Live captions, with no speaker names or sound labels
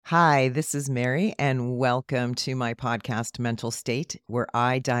Hi, this is Mary, and welcome to my podcast, Mental State, where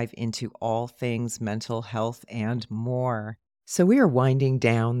I dive into all things mental health and more. So, we are winding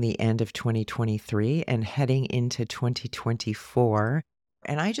down the end of 2023 and heading into 2024.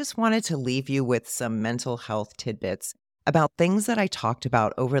 And I just wanted to leave you with some mental health tidbits about things that I talked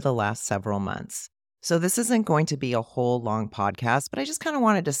about over the last several months. So, this isn't going to be a whole long podcast, but I just kind of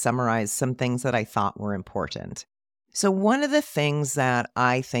wanted to summarize some things that I thought were important. So, one of the things that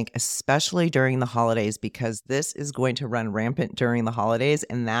I think, especially during the holidays, because this is going to run rampant during the holidays,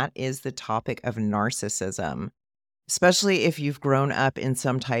 and that is the topic of narcissism. Especially if you've grown up in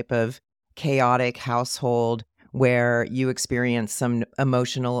some type of chaotic household where you experience some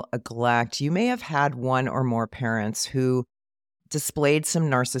emotional neglect, you may have had one or more parents who displayed some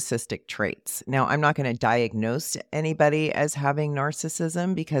narcissistic traits. Now, I'm not going to diagnose anybody as having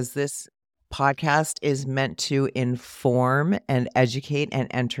narcissism because this podcast is meant to inform and educate and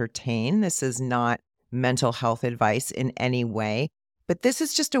entertain. This is not mental health advice in any way, but this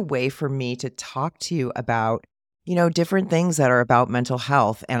is just a way for me to talk to you about, different things that are about mental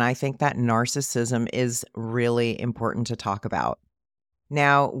health. And I think that narcissism is really important to talk about.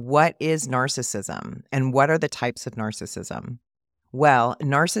 Now, what is narcissism and what are the types of narcissism? Well,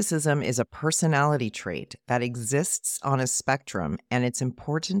 narcissism is a personality trait that exists on a spectrum, and it's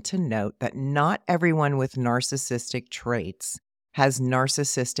important to note that not everyone with narcissistic traits has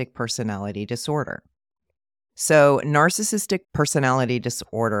narcissistic personality disorder. So, narcissistic personality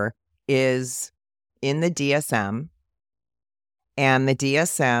disorder is in the DSM, and the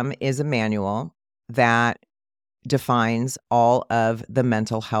DSM is a manual that defines all of the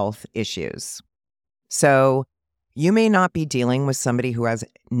mental health issues. So, you may not be dealing with somebody who has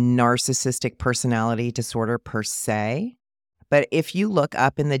narcissistic personality disorder per se, but if you look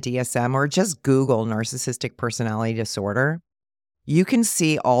up in the DSM or just Google narcissistic personality disorder, you can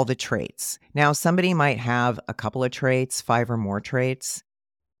see all the traits. Now, somebody might have a couple of traits, 5 or more traits.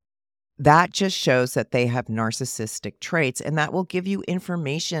 That just shows that they have narcissistic traits, and that will give you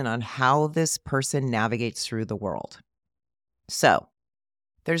information on how this person navigates through the world. So,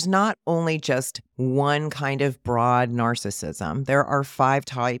 there's not only just one kind of broad narcissism. There are 5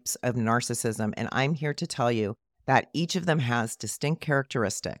 types of narcissism, and I'm here to tell you that each of them has distinct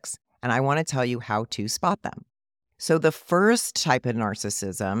characteristics, and I want to tell you how to spot them. So the first type of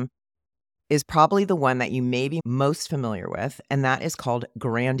narcissism is probably the one that you may be most familiar with, and that is called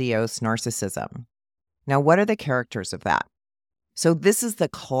grandiose narcissism. Now, what are the characters of that? So this is the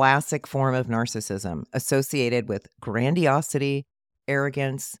classic form of narcissism associated with grandiosity,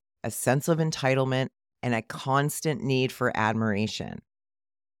 arrogance, a sense of entitlement, and a constant need for admiration.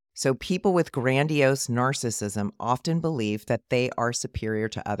 So people with grandiose narcissism often believe that they are superior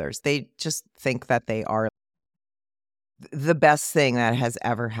to others. They just think that they are the best thing that has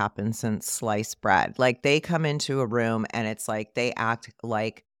ever happened since sliced bread. Like they come into a room and it's like they act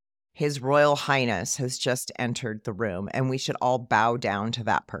like His Royal Highness has just entered the room and we should all bow down to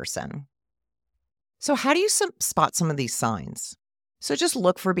that person. So how do you spot some of these signs? So just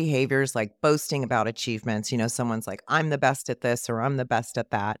look for behaviors like boasting about achievements. Someone's like, I'm the best at this or I'm the best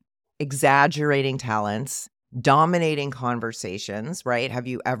at that. Exaggerating talents, dominating conversations, right? Have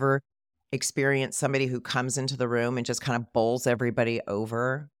you ever experienced somebody who comes into the room and just kind of bowls everybody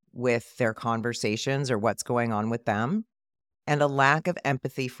over with their conversations or what's going on with them? And a lack of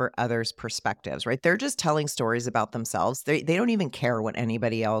empathy for others' perspectives, right? They're just telling stories about themselves. They don't even care what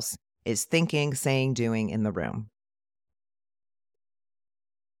anybody else is thinking, saying, doing in the room.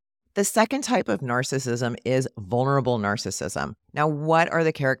 The second type of narcissism is vulnerable narcissism. Now, what are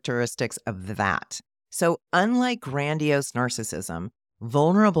the characteristics of that? So, unlike grandiose narcissism,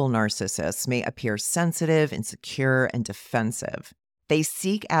 vulnerable narcissists may appear sensitive, insecure, and defensive. They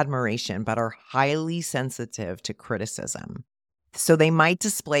seek admiration, but are highly sensitive to criticism. So they might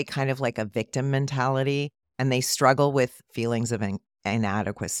display kind of like a victim mentality, and they struggle with feelings of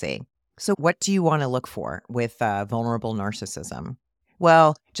inadequacy. So what do you want to look for with vulnerable narcissism?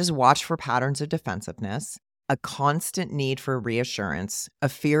 Well, just watch for patterns of defensiveness, a constant need for reassurance, a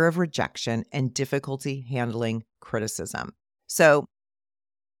fear of rejection, and difficulty handling criticism. So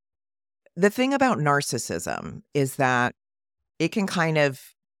the thing about narcissism is that it can kind of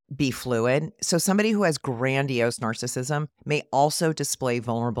be fluid. So somebody who has grandiose narcissism may also display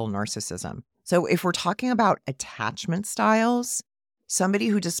vulnerable narcissism. So if we're talking about attachment styles, somebody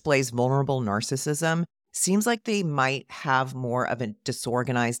who displays vulnerable narcissism seems like they might have more of a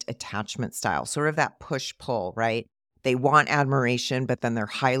disorganized attachment style, sort of that push-pull, right? They want admiration, but then they're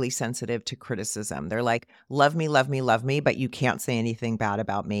highly sensitive to criticism. They're like, love me, love me, love me, but you can't say anything bad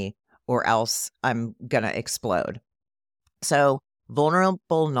about me or else I'm going to explode. So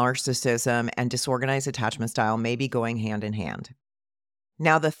Vulnerable narcissism and disorganized attachment style may be going hand in hand.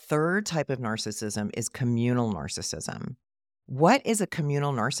 Now, the third type of narcissism is communal narcissism. What is a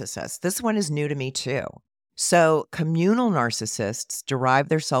communal narcissist? This one is new to me too. So, communal narcissists derive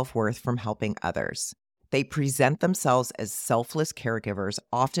their self-worth from helping others. They present themselves as selfless caregivers,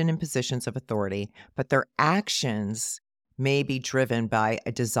 often in positions of authority, but their actions may be driven by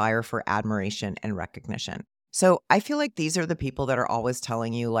a desire for admiration and recognition. So I feel like these are the people that are always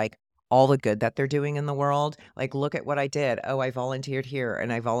telling you like all the good that they're doing in the world. Like, look at what I did. Oh, I volunteered here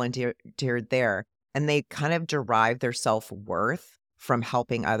and I volunteered there. And they kind of derive their self-worth from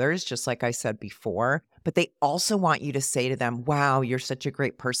helping others, just like I said before. But they also want you to say to them, wow, you're such a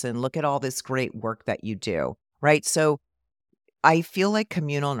great person. Look at all this great work that you do, right? So I feel like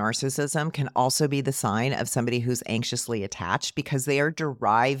communal narcissism can also be the sign of somebody who's anxiously attached because they are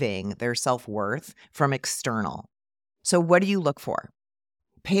deriving their self-worth from external. So what do you look for?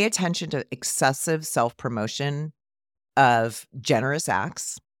 Pay attention to excessive self-promotion of generous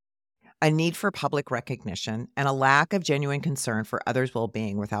acts, a need for public recognition, and a lack of genuine concern for others'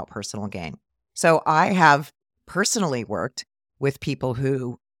 well-being without personal gain. So I have personally worked with people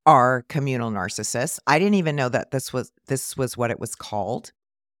who are communal narcissists. I didn't even know that this was what it was called.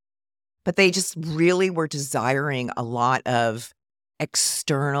 But they just really were desiring a lot of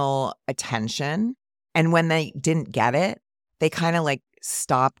external attention. And when they didn't get it, they kind of like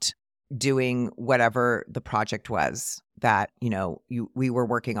stopped doing whatever the project was that, we were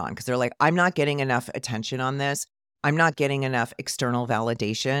working on. Because they're like, I'm not getting enough attention on this. I'm not getting enough external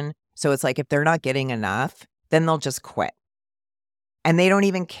validation. So it's like, if they're not getting enough, then they'll just quit. And they don't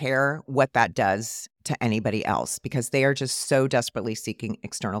even care what that does to anybody else because they are just so desperately seeking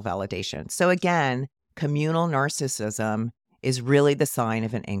external validation. So again, communal narcissism is really the sign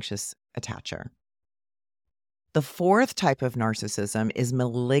of an anxious attacher. The fourth type of narcissism is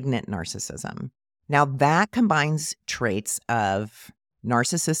malignant narcissism. Now that combines traits of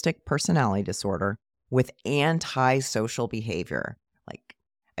narcissistic personality disorder with antisocial behavior, like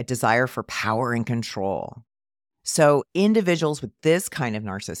a desire for power and control. So individuals with this kind of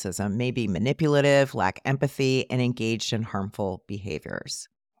narcissism may be manipulative, lack empathy, and engaged in harmful behaviors.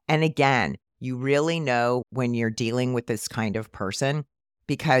 And again, you really know when you're dealing with this kind of person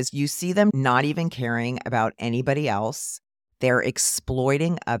because you see them not even caring about anybody else. They're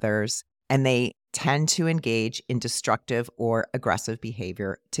exploiting others, and they tend to engage in destructive or aggressive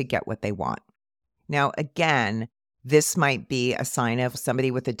behavior to get what they want. Now, again, this might be a sign of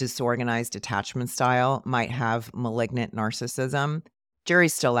somebody with a disorganized attachment style might have malignant narcissism.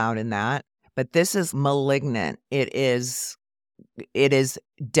 Jury's still out in that, but this is malignant. It is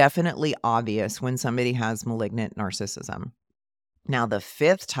definitely obvious when somebody has malignant narcissism. Now, the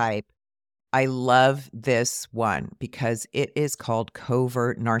fifth type, I love this one because it is called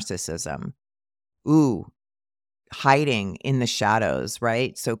covert narcissism. Ooh, hiding in the shadows,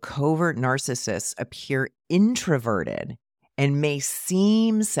 right? So covert narcissists appear introverted and may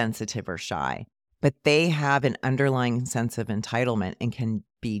seem sensitive or shy, but they have an underlying sense of entitlement and can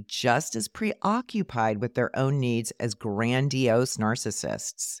be just as preoccupied with their own needs as grandiose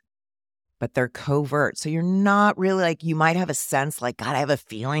narcissists. But they're covert. So you're not really like, you might have a sense like, God, I have a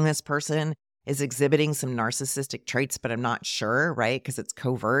feeling this person is exhibiting some narcissistic traits, but I'm not sure, right? Because it's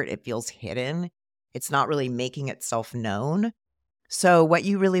covert. It feels hidden. It's not really making itself known. So what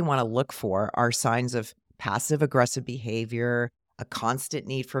you really want to look for are signs of passive-aggressive behavior, a constant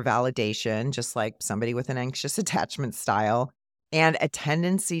need for validation, just like somebody with an anxious attachment style, and a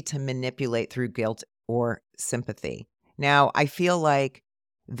tendency to manipulate through guilt or sympathy. Now, I feel like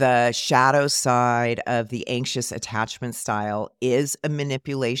the shadow side of the anxious attachment style is a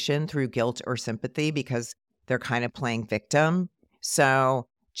manipulation through guilt or sympathy because they're kind of playing victim. So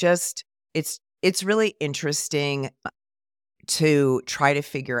just it's really interesting to try to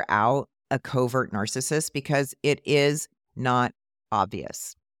figure out a covert narcissist because it is not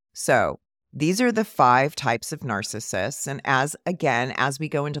obvious. So these are the 5 types of narcissists. And as we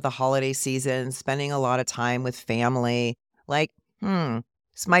go into the holiday season, spending a lot of time with family, like,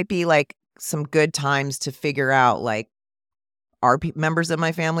 this might be like some good times to figure out, like, are members of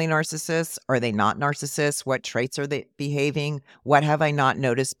my family narcissists? Are they not narcissists? What traits are they behaving? What have I not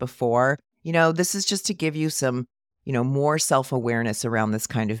noticed before? This is just to give you some, more self-awareness around this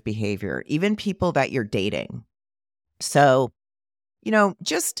kind of behavior, even people that you're dating. So,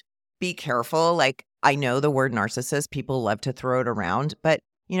 just be careful. Like, I know the word narcissist, people love to throw it around, but,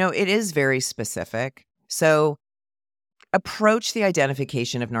 it is very specific. So approach the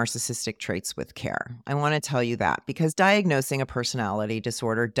identification of narcissistic traits with care. I want to tell you that because diagnosing a personality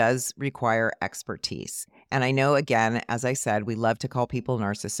disorder does require expertise. And I know, again, as I said, we love to call people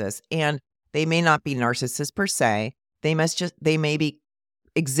narcissists, and they may not be narcissists per se. They may be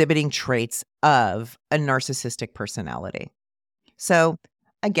exhibiting traits of a narcissistic personality. So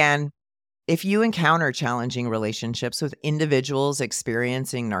again, if you encounter challenging relationships with individuals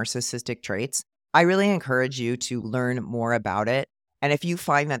experiencing narcissistic traits, I really encourage you to learn more about it. And if you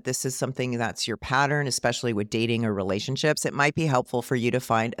find that this is something that's your pattern, especially with dating or relationships, it might be helpful for you to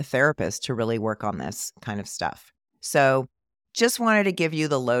find a therapist to really work on this kind of stuff. So just wanted to give you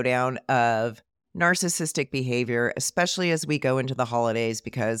the lowdown of narcissistic behavior, especially as we go into the holidays,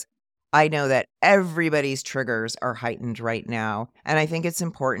 because I know that everybody's triggers are heightened right now, and I think it's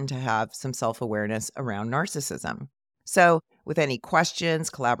important to have some self-awareness around narcissism. So with any questions,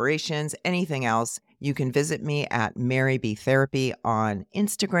 collaborations, anything else, you can visit me at Mary B Therapy on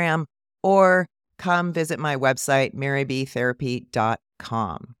Instagram, or come visit my website,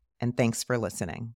 marybtherapy.com. And thanks for listening.